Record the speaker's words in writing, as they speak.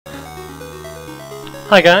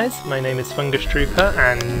Hi guys, my name is FungusTrooper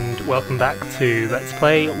and welcome back to Let's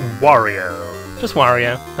Play Wario. Just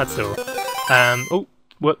Wario, that's all. Oh,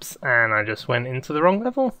 whoops, and I just went into the wrong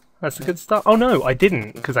level. That's a good start. Oh no, I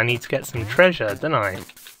didn't, because I need to get some treasure, don't I?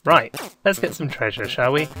 Right, let's get some treasure,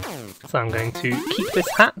 shall we? So I'm going to keep this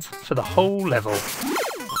hat for the whole level.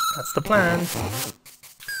 That's the plan.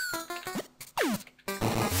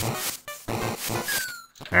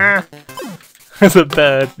 Ah! There's a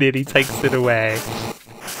bird nearly takes it away.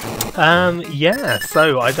 Yeah,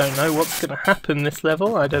 so I don't know what's going to happen this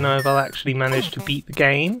level. I don't know if I'll actually manage to beat the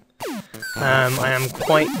game. I am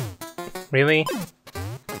quite... Really?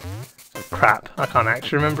 Crap, I can't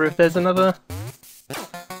actually remember if there's another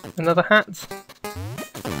hat.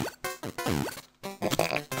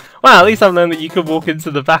 Well, at least I've learned that you can walk into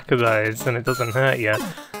the back of those and it doesn't hurt you.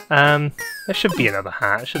 There should be another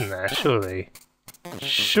hat, shouldn't there? Surely.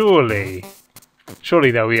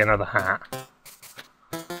 Surely there'll be another hat.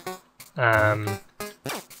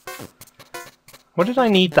 What did I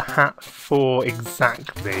need the hat for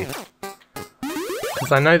exactly?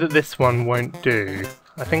 Because I know that this one won't do.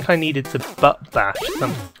 I think I needed to butt bash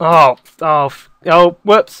them. Oh,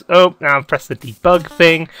 whoops! Oh, now I've pressed the debug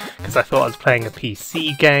thing because I thought I was playing a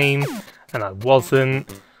PC game and I wasn't.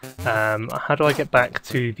 How do I get back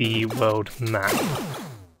to the world map?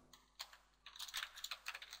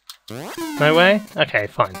 No way? Okay,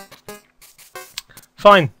 fine.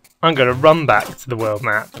 Fine. I'm going to run back to the world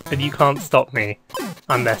map, and you can't stop me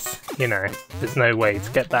unless, you know, there's no way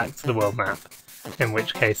to get back to the world map. In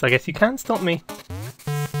which case, I guess you can stop me.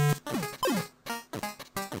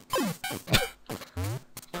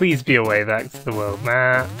 Please be a way back to the world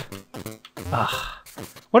map. Ugh.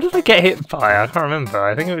 What did I get hit by? I can't remember.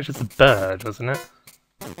 I think it was just a bird, wasn't it?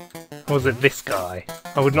 Or was it this guy?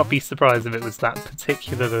 I would not be surprised if it was that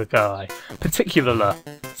particular guy. Particular.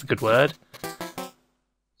 That's a good word.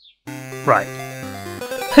 Right.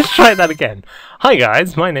 Let's try that again. Hi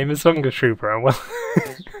guys, my name is FungusTrooper and well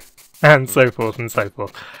and so forth and so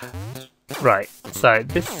forth. Right, so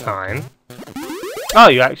this time... Oh,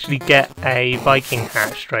 you actually get a Viking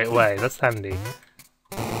hat straight away. That's handy.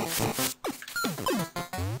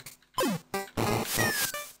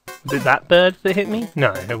 Was it that bird that hit me?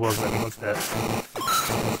 No, it wasn't, was it?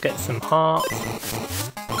 Let's get some hearts.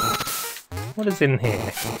 What is in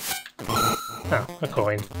here? Oh, a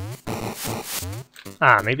coin.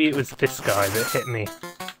 Ah, maybe it was this guy that hit me.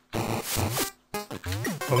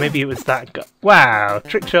 Or maybe it was that guy. Wow!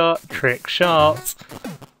 Trick shot! Trick shot!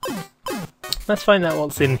 Let's find out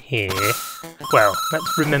what's in here. Well,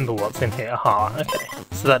 let's remember what's in here. A heart. Okay,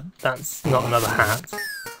 so that's not another hat.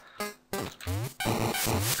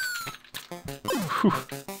 Whew.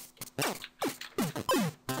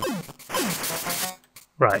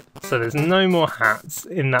 Right, so there's no more hats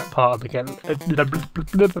in that part of the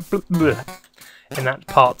in that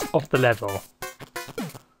part of the level.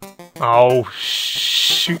 Oh,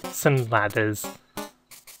 shoots and ladders.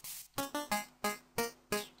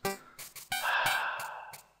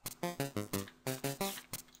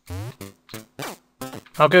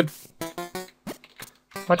 Oh, good.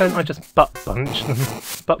 Why don't I just butt bunch them?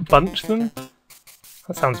 Butt bunch them?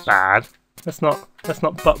 That sounds bad. Let's not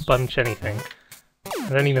butt bunch anything. I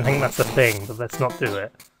don't even think that's a thing, but let's not do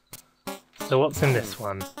it. So what's in this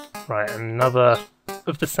one? Right, another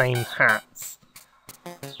of the same hats.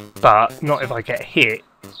 But not if I get hit,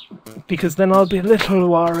 because then I'll be a little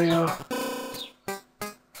Wario.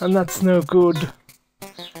 And that's no good.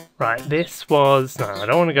 Right, this was... No, I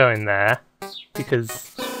don't want to go in there,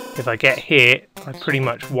 because if I get hit, I pretty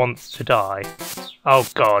much want to die. Oh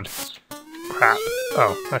god. Crap.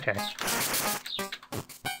 Oh, okay.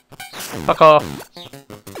 Fuck off.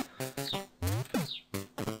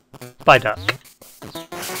 Bye, duck.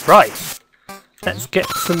 Right. Let's get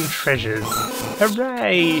some treasures.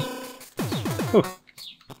 Hooray! Whew.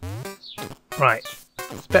 Right.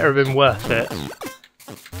 It's better have been worth it.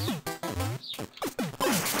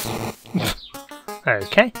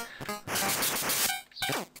 Okay.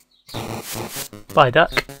 Bye,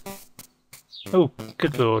 duck. Oh,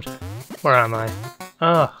 good lord. Where am I?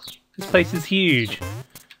 Ah, this place is huge.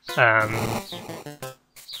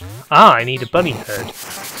 I need a bunny hood.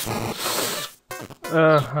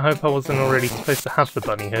 I hope I wasn't already supposed to have the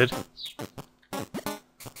bunny hood.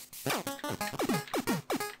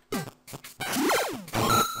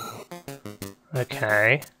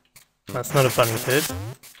 Okay. That's not a bunny hood.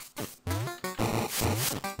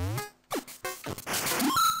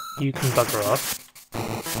 You can bugger off.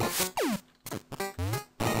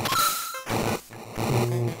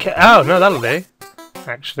 Okay. Oh, no, that'll do.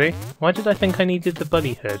 Actually. Why did I think I needed the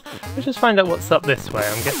bunny hood? Let's just find out what's up this way.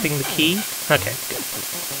 I'm guessing the key? Okay, good.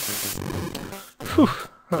 Whew,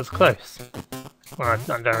 that was close. Well, I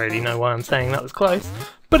don't really know why I'm saying that was close,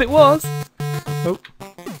 but it was! Oh.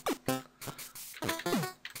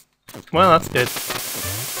 Well, that's good.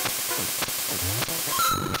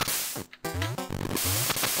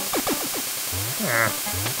 Ah.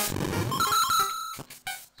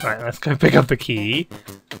 Right, let's go pick up the key.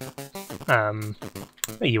 There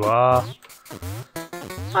you are.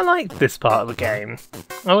 I like this part of the game.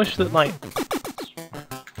 I wish that, like...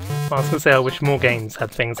 Well, I was going to say I wish more games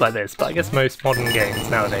had things like this, but I guess most modern games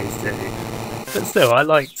nowadays do. But still, I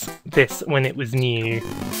liked this when it was new.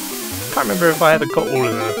 Can't remember if I ever got all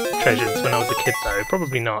of the treasures when I was a kid though.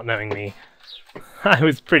 Probably not, knowing me. I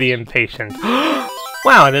was pretty impatient. Wow,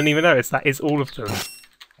 I didn't even notice that is all of them.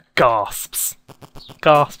 Gasps.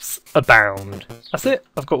 Gasps abound. That's it.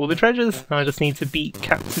 I've got all the treasures. I just need to beat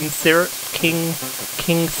Captain Syrup, King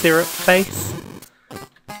Syrup Face.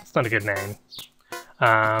 It's not a good name.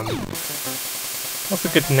 What's a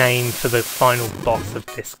good name for the final boss of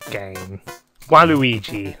this game?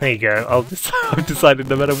 Waluigi. There you go. I've decided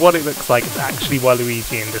no matter what it looks like, it's actually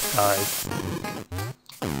Waluigi in disguise.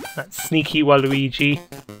 That's sneaky Waluigi.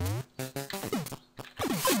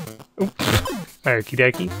 Okie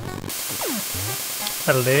dokie.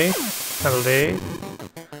 That'll do. That'll do.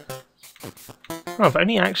 Oh, I've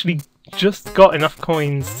only actually just got enough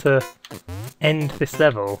coins to end this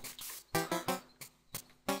level.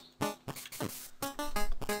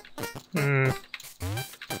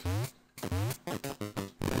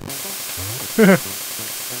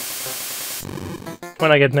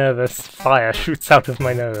 When I get nervous, fire shoots out of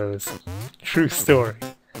my nose. True story.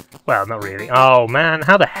 Well, not really. Oh man,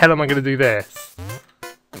 how the hell am I going to do this?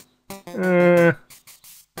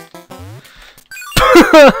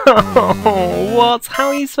 What? How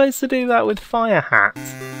are you supposed to do that with fire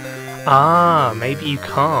hats? Ah, maybe you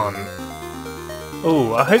can't.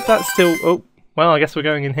 Oh, I hope that's still... Oh, well, I guess we're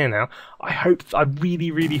going in here now. I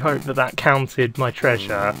really hope that counted my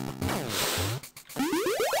treasure.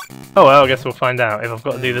 Oh well, I guess we'll find out. If I've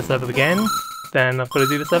got to do this level again, then I've got to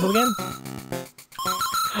do this level again.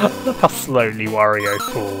 Look how slowly Wario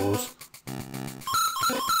falls.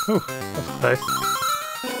 Ooh, that's close.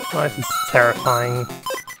 Oh, this is a terrifying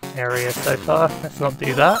area so far. Let's not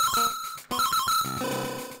do that.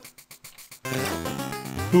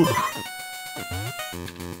 Ooh.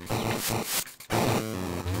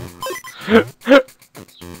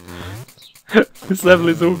 This level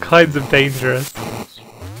is all kinds of dangerous.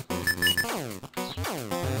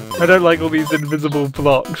 I don't like all these invisible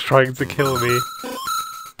blocks trying to kill me.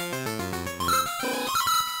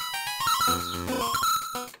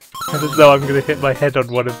 I just know I'm going to hit my head on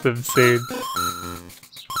one of them soon.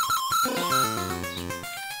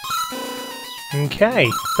 Okay,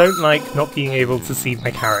 don't like not being able to see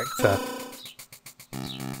my character.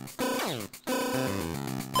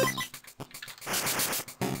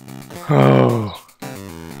 Oh.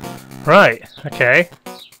 Right, okay.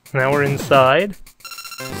 Now we're inside.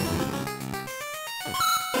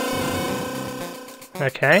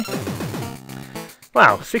 Okay.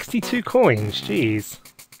 Wow, 62 coins, jeez.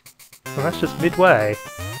 Well, that's just midway.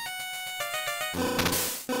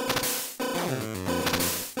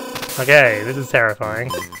 Okay, this is terrifying.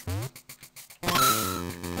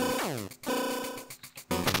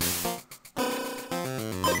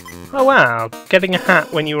 Oh wow, getting a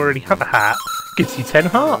hat when you already have a hat gives you 10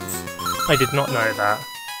 hearts. I did not know that.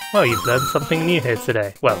 Well, you've learned something new here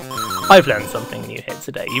today. Well, I've learned something new here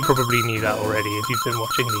today. You probably knew that already if you've been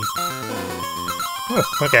watching these. Oh,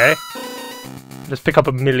 okay. Just pick up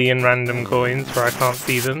a million random coins where I can't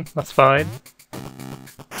see them. That's fine.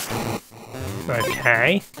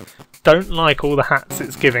 Okay. Don't like all the hats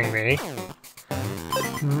it's giving me.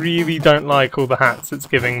 Really don't like all the hats it's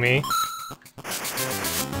giving me.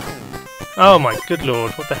 Oh my good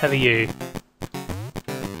lord, what the hell are you?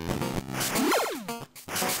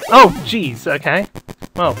 Oh, jeez, okay.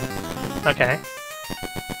 Well, okay.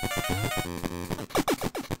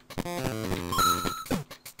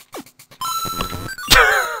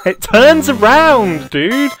 It turns around,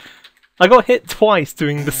 dude! I got hit twice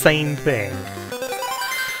doing the same thing.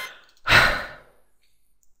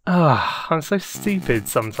 Ah, I'm so stupid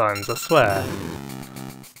sometimes, I swear.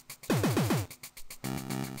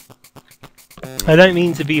 I don't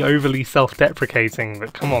mean to be overly self-deprecating,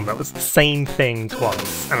 but come on, that was the same thing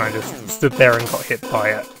twice, and I just stood there and got hit by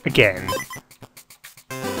it again.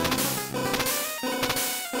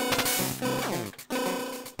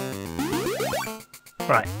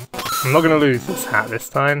 Right, I'm not going to lose this hat this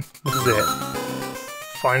time. This is it.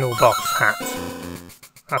 Final boss hat.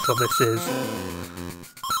 That's what this is.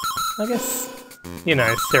 I guess, you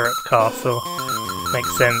know, Syrup Castle.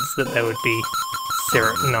 Makes sense that there would be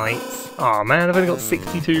Syrup Knights. Aw man, I've only got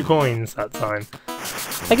 62 coins that time.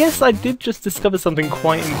 I guess I did just discover something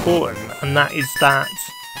quite important, and that is that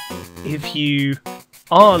if you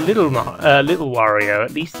are little Wario, at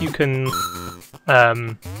least you can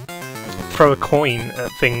throw a coin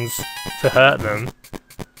at things to hurt them.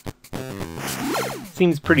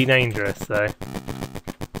 Seems pretty dangerous though.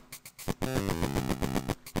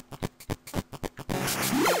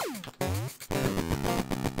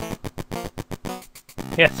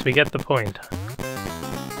 Yes, we get the point.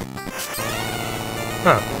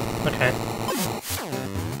 Oh, okay.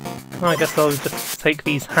 Well, I guess I'll just take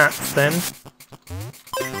these hats then.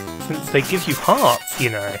 Since they give you hearts, you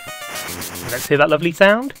know. Let's hear that lovely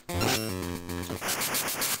sound.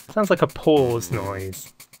 Sounds like a pause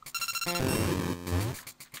noise.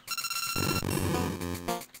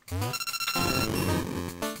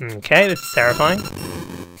 Okay, this is terrifying.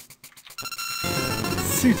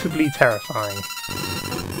 Suitably terrifying.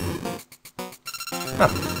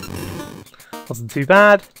 Oh. Wasn't too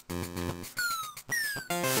bad.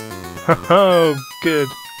 Oh, good.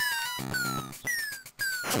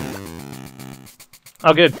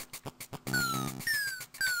 Oh, good.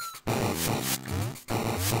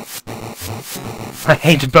 I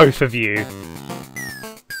hate both of you.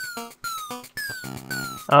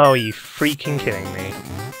 Oh, are you freaking kidding me?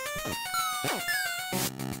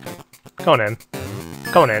 Go on in.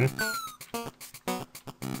 Go on in.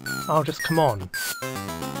 Oh, just come on.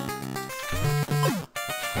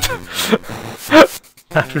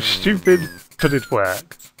 That was stupid, but it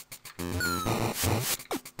worked.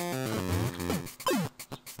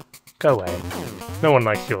 Go away. No one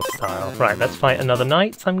likes your style. Right, let's fight another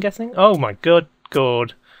knight, I'm guessing. Oh my god. Oh,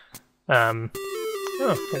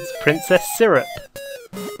 it's Princess Syrup.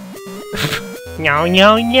 Meow,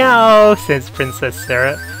 meow, meow, says Princess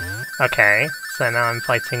Syrup. Okay, so now I'm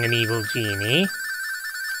fighting an evil genie.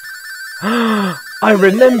 I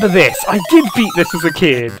remember this! I did beat this as a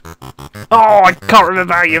kid! Oh, I can't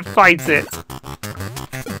remember how you fight it!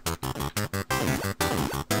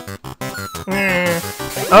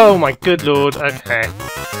 Oh my good lord, okay.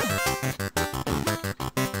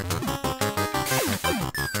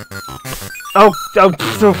 Oh,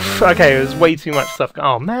 okay, it was way too much stuff.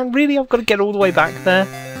 Oh man, really? I've got to get all the way back there?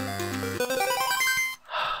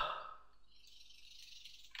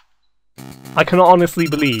 I cannot honestly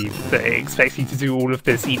believe that it expects you to do all of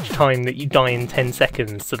this each time that you die in 10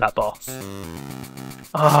 seconds to that boss.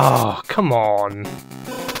 Oh, come on.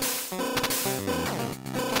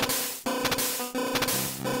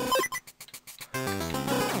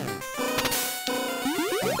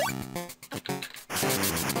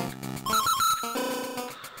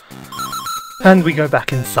 And we go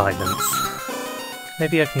back in silence.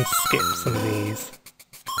 Maybe I can skip some of these.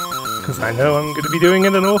 Because I know I'm going to be doing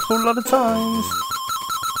it an awful lot of times.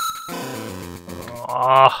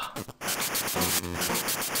 Ah.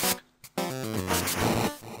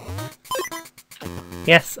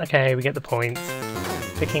 Yes, okay, we get the point.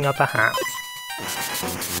 Picking up a hat.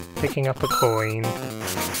 Picking up a coin.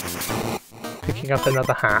 Picking up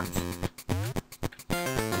another hat.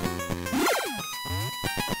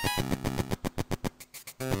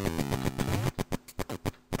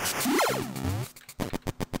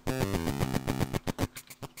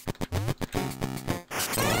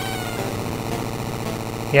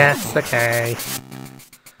 Yes, okay.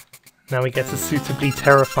 Now we get a suitably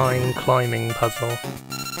terrifying climbing puzzle.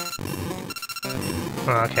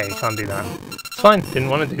 Oh, okay, you can't do that. It's fine, didn't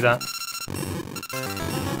want to do that.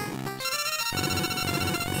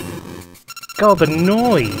 God, the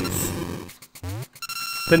noise!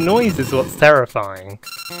 The noise is what's terrifying.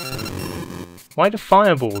 Why do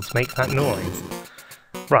fireballs make that noise?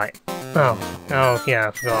 Right. Oh, yeah,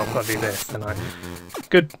 I forgot I've got to do this, and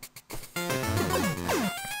Good.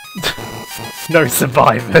 No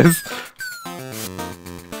survivors.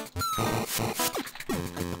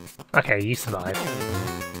 Okay, you survive.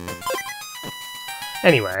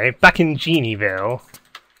 Anyway, back in Genieville.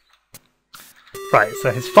 Right,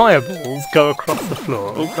 so his fireballs go across the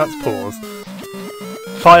floor. Oh, that's pause.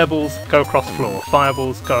 Fireballs go across the floor.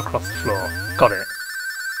 Fireballs go across the floor. Got it.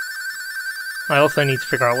 I also need to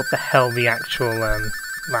figure out what the hell the actual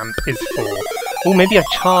lamp is for. Oh, maybe I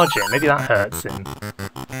charge it. Maybe that hurts him.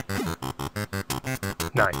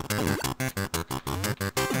 No.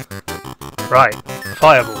 Right.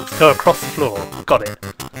 Fireballs. Go across the floor. Got it.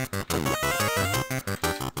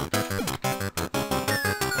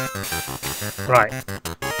 Right.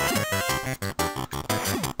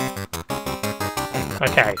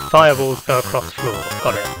 Okay. Fireballs go across the floor.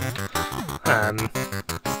 Got it.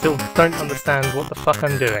 still don't understand what the fuck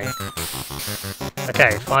I'm doing.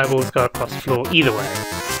 Okay, fireballs go across the floor either way.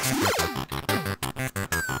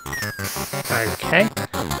 Okay,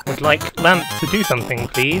 would like lamp to do something,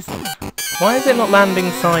 please. Why is it not landing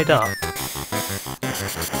side up?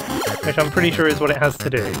 Which I'm pretty sure is what it has to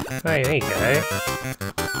do. Oh, there you go.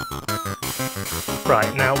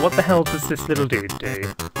 Right, now what the hell does this little dude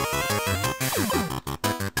do?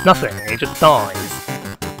 Nothing, he just dies.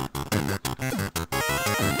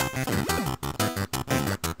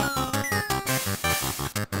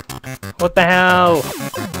 What the hell?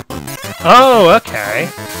 Oh, okay.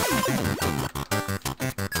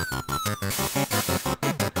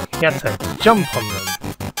 You had to jump on them.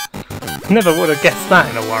 Never would have guessed that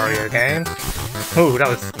in a Wario game. Oh, that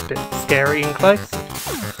was a bit scary and close.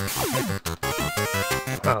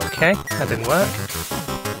 Okay, that didn't work.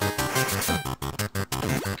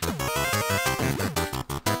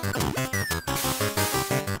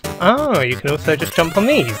 Oh, you can also just jump on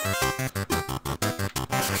these.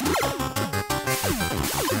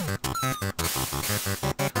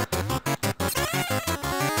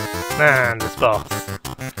 Man, this boss.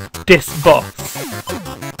 This boss!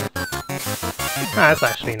 That's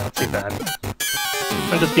actually not too bad.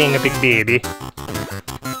 I'm just being a big baby.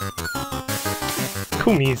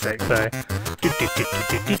 Cool music, though.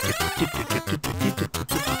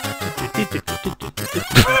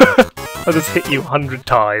 I'll just hit you 100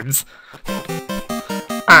 times.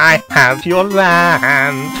 I have your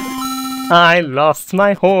land! I lost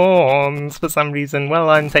my horns for some reason. Well,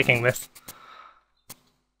 I'm taking this.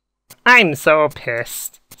 I'm so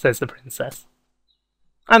pissed, says the princess.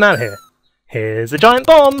 I'm out here. Here's a giant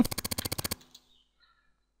bomb!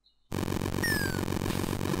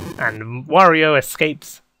 And Wario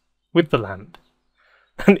escapes with the lamp.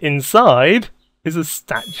 And inside is a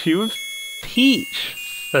statue of Peach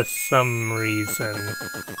for some reason.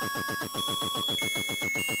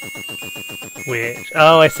 Which,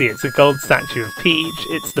 oh, I see, it's a gold statue of Peach.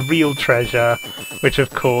 It's the real treasure, which of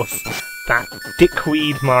course that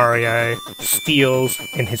dickweed Mario steals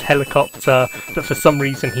in his helicopter, but for some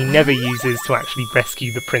reason he never uses to actually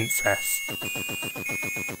rescue the princess.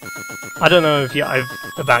 I don't know if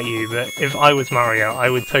about you, but if I was Mario,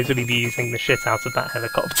 I would totally be using the shit out of that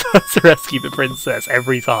helicopter to rescue the princess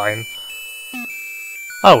every time.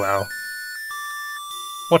 Oh well.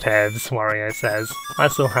 Whatevs, Wario says. I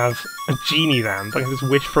still have a Genie lamp. I can just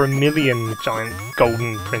wish for 1,000,000 giant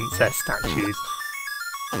golden princess statues.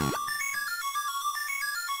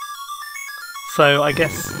 So I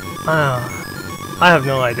guess... I have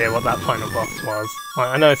no idea what that final boss was. Like,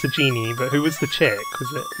 I know it's a genie, but who was the chick?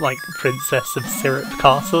 Was it, like, Princess of Syrup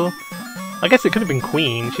Castle? I guess it could have been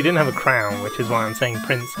Queen. She didn't have a crown, which is why I'm saying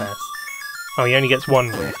Princess. Oh, he only gets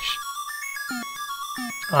one wish.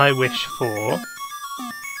 I wish for...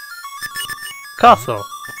 Castle.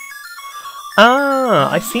 Ah,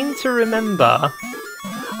 I seem to remember.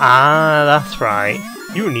 Ah, that's right.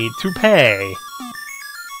 You need to pay.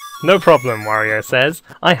 No problem, Wario says.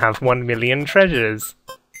 I have 1,000,000 treasures.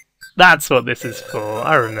 That's what this is for,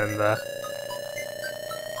 I remember.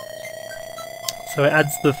 So it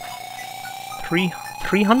adds the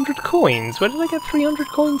 300 coins? Where did I get 300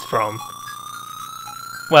 coins from?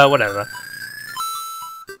 Well, whatever.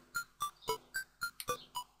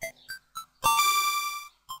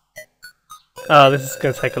 Oh, this is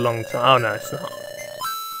going to take a long time. Oh no, it's not.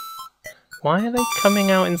 Why are they coming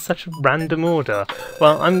out in such a random order?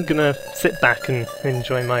 Well, I'm gonna sit back and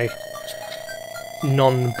enjoy my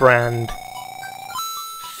non-brand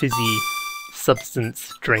fizzy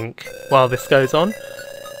substance drink while this goes on.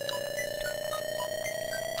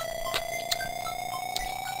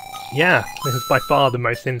 Yeah, this is by far the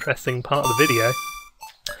most interesting part of the video.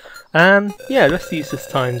 Yeah, let's use this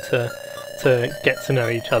time to get to know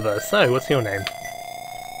each other. So, what's your name?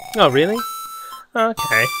 Oh, really?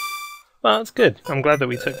 Okay. Well, that's good. I'm glad that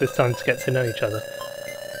we took this time to get to know each other.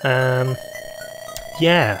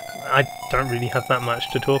 Yeah, I don't really have that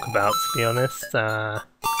much to talk about, to be honest.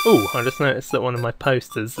 Oh, I just noticed that one of my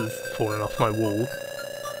posters has fallen off my wall.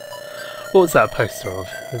 What was that a poster of?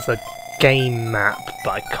 There's a game map,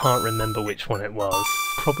 but I can't remember which one it was.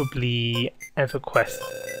 Probably EverQuest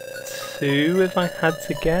 2, if I had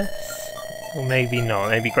to guess. Or maybe not.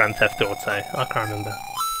 Maybe Grand Theft Auto. I can't remember.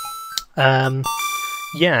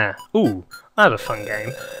 Yeah. Ooh, I have a fun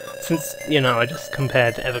game. Since, you know, I just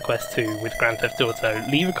compared EverQuest 2 with Grand Theft Auto,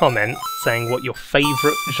 leave a comment saying what your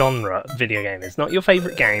favourite genre video game is. Not your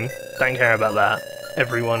favourite game, don't care about that.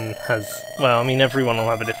 Everyone has, well, I mean, everyone will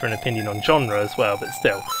have a different opinion on genre as well, but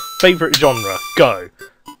still. Favourite genre, go!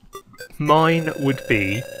 Mine would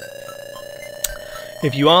be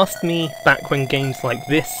If you asked me back when games like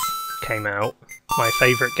this came out, my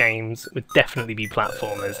favourite games would definitely be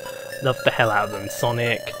platformers. Love the hell out of them.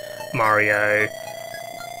 Sonic, Mario,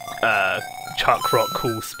 Chuck Rock,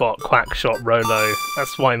 Cool Spot, Quackshot, Rolo.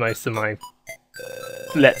 That's why most of my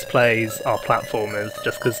Let's Plays are platformers,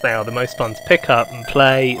 just because they are the most fun to pick up and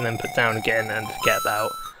play and then put down again and forget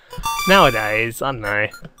about. Nowadays, I don't know,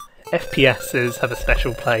 FPSs have a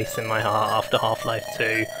special place in my heart after Half-Life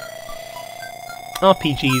 2.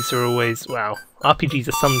 RPGs are always, well, RPGs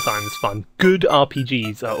are sometimes fun. Good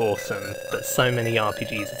RPGs are awesome, but so many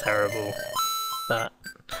RPGs are terrible. But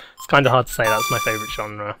it's kind of hard to say that's my favourite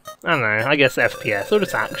genre. I don't know, I guess FPS, or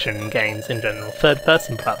just action games in general.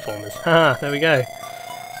 Third-person platformers. Haha, there we go.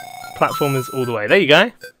 Platformers all the way. There you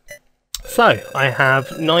go. So, I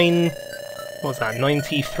have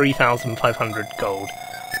 93,500 gold.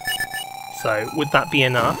 So, would that be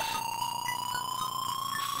enough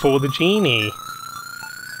for the Genie?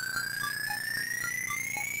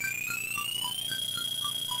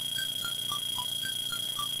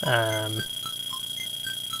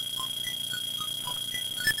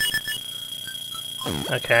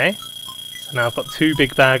 Okay, so now I've got 2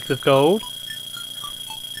 big bags of gold.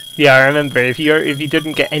 Yeah, I remember, if you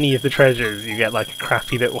didn't get any of the treasures, you get like a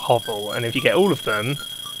crappy little hovel, and if you get all of them,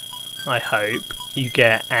 I hope, you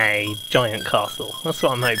get a giant castle. That's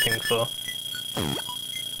what I'm hoping for.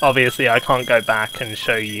 Obviously, I can't go back and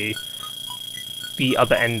show you the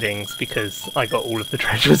other endings because I got all of the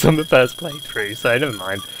treasures on the first playthrough, so never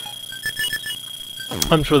mind.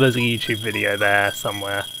 I'm sure there's a YouTube video there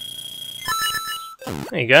somewhere.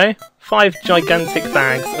 There you go. 5 gigantic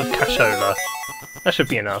bags of cashola. That should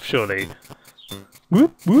be enough, surely.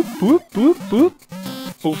 Whoop, whoop, whoop, whoop, whoop.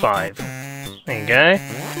 All 5. There you go.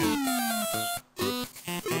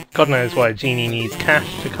 God knows why a genie needs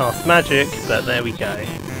cash to cast magic, but there we go.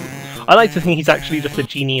 I like to think he's actually just a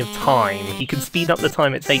genie of time. He can speed up the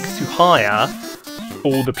time it takes to hire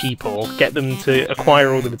all the people, get them to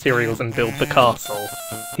acquire all the materials and build the castle.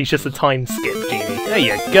 He's just a time skip genie. There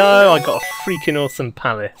you go, I got a freaking awesome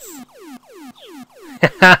palace.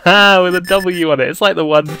 Haha, with a W on it. It's like the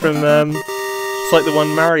one from it's like the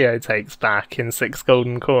one Mario takes back in 6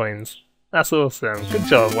 golden coins. That's awesome. Good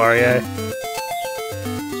job, Wario.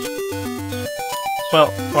 Well,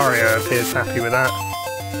 Wario appears happy with that.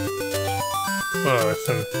 Oh,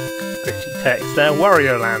 some gritty text there.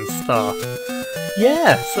 Wario Land star.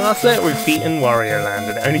 Yeah, so that's it. We've beaten Wario Land,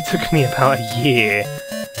 and it only took me about a year.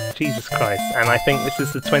 Jesus Christ. And I think this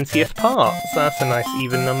is the 20th part, so that's a nice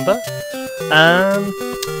even number.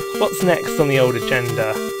 What's next on the old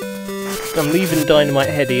agenda? I'm leaving Dynamite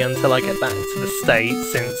Heady until I get back to the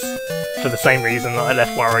States, since, for the same reason that I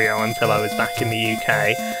left Wario until I was back in the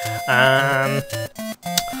UK.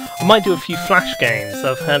 I might do a few Flash games.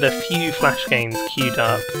 I've had a few Flash games queued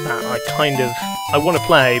up that I want to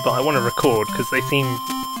play, but I want to record, because they seem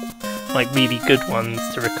like really good ones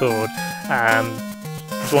to record.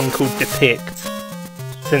 There's one called Depict.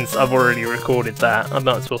 Since I've already recorded that, I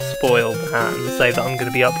might as well spoil that and say that I'm going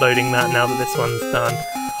to be uploading that now that this one's done.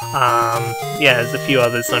 Yeah, there's a few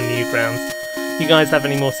others on Newgrounds. If you guys have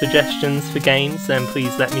any more suggestions for games, then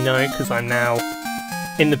please let me know, because I'm now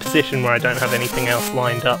in the position where I don't have anything else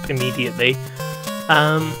lined up immediately.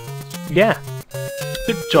 Yeah.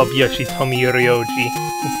 Good job, Yoshitomi Ryoji.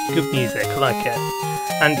 It's good music, I like it.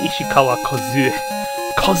 And Ishikawa Kozue.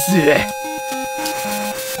 Kozue!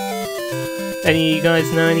 Any of you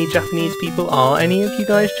guys know any Japanese people? Are any of you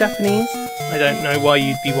guys Japanese? I don't know why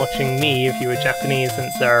you'd be watching me if you were Japanese,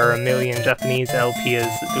 since there are a million Japanese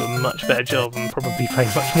LPers that do a much better job and probably play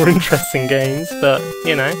much more interesting games, but,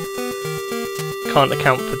 you know, can't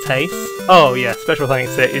account for taste. Oh yeah, special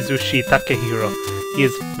thanks to Izushi Takehiro. He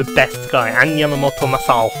is the best guy, and Yamamoto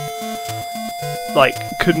Masao. Like,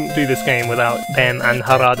 couldn't do this game without them and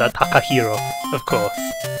Harada Takahiro, of course.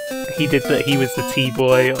 He was the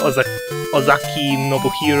T-Boy. Ozaki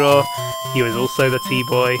Nobuhiro, he was also the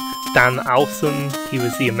T-Boy. Dan Alson, he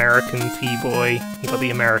was the American T-Boy. He got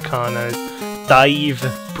the Americanos. Dave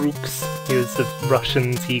Brooks, he was the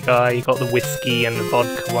Russian T-guy. He got the whiskey and the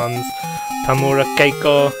vodka ones. Tamura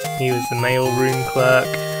Keiko, he was the mailroom clerk.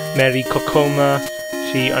 Mary Kokoma,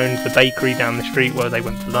 she owned the bakery down the street where they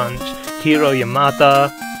went for lunch. Hiro Yamada,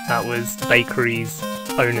 that was the bakery's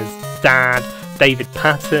owner's dad. David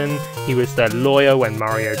Patton, he was their lawyer when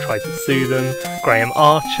Mario tried to sue them. Graham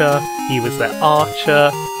Archer, he was their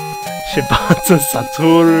archer. Shibata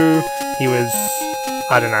Satoru, he was...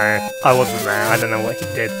 I don't know, I wasn't there, I don't know what he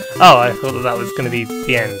did. Oh, I thought that was going to be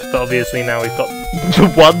the end, but obviously now we've got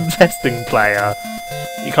one testing player.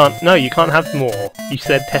 You can't have more. You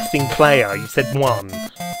said testing player, you said one.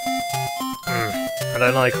 I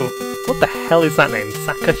don't like all... What the hell is that name?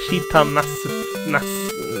 Sakashita Mas...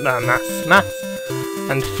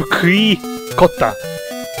 and Fukui Kota.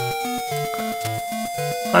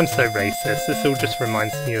 I'm so racist, this all just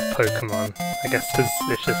reminds me of Pokemon. I guess because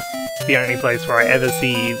it's just the only place where I ever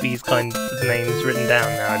see these kinds of names written down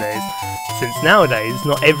nowadays. Since nowadays,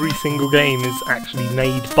 not every single game is actually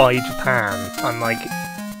made by Japan, unlike,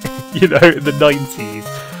 you know, in the 90s,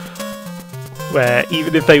 where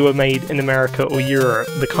even if they were made in America or Europe,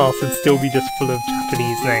 the cast would still be just full of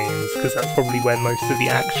Japanese names, because that's probably where most of the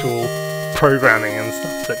actual programming and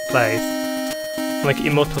stuff took place. Like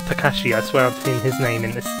Imoto Takashi, I swear I've seen his name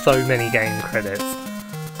in so many game credits.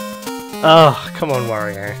 Oh, come on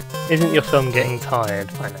Wario. Isn't your thumb getting tired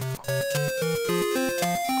by now?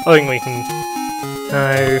 I think we can...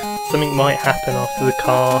 No, something might happen after the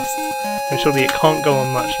cast, and surely it can't go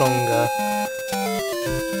on much longer.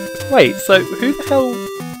 Wait, so who the hell...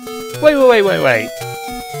 Wait.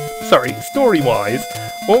 Sorry, story-wise,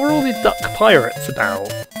 what were all the duck pirates about?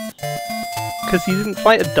 Because he didn't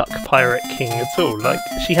fight a duck pirate king at all. Like,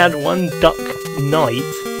 she had one duck knight,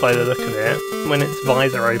 by the look of it. When its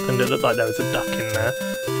visor opened, it looked like there was a duck in there.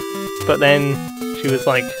 But then, she was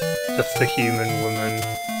like, just a human woman.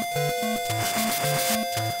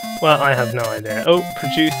 Well, I have no idea. Oh,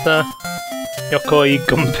 producer, Yokoi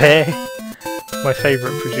Gunpei. My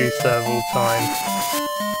favourite producer of all time.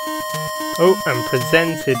 Oh, and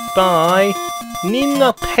presented by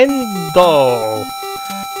Nintendo!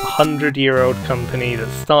 The 100-year-old company that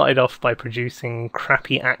started off by producing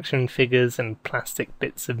crappy action figures and plastic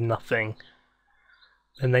bits of nothing.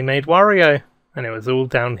 Then they made Wario, and it was all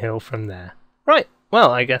downhill from there. Right,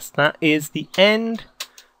 well, I guess that is the end.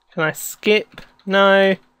 Can I skip?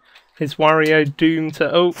 No. Is Wario doomed to...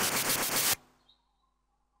 Oh.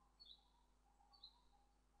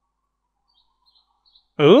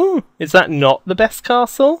 Ooh, is that not the best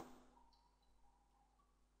castle?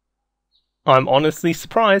 I'm honestly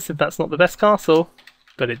surprised if that's not the best castle,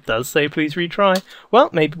 but it does say please retry. Well,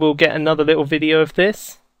 maybe we'll get another little video of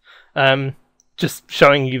this, just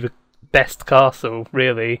showing you the best castle,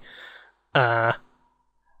 really.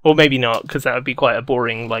 Or maybe not, because that would be quite a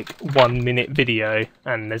boring, like, 1-minute video,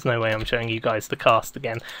 and there's no way I'm showing you guys the cast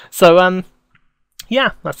again. So,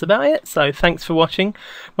 yeah, that's about it. So thanks for watching.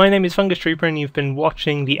 My name is FungusTrooper, and you've been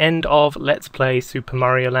watching the end of Let's Play Super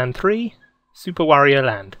Mario Land 3, Super Wario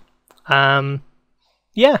Land.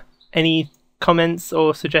 Yeah, any comments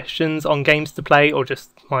or suggestions on games to play, or just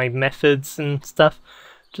my methods and stuff,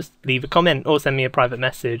 just leave a comment or send me a private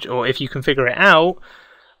message, or if you can figure it out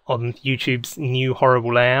on YouTube's new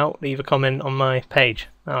horrible layout, leave a comment on my page.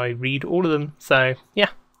 I read all of them. So yeah,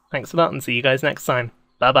 thanks a lot and see you guys next time.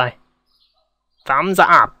 Bye bye. Thumbs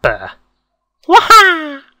up!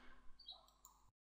 Waha!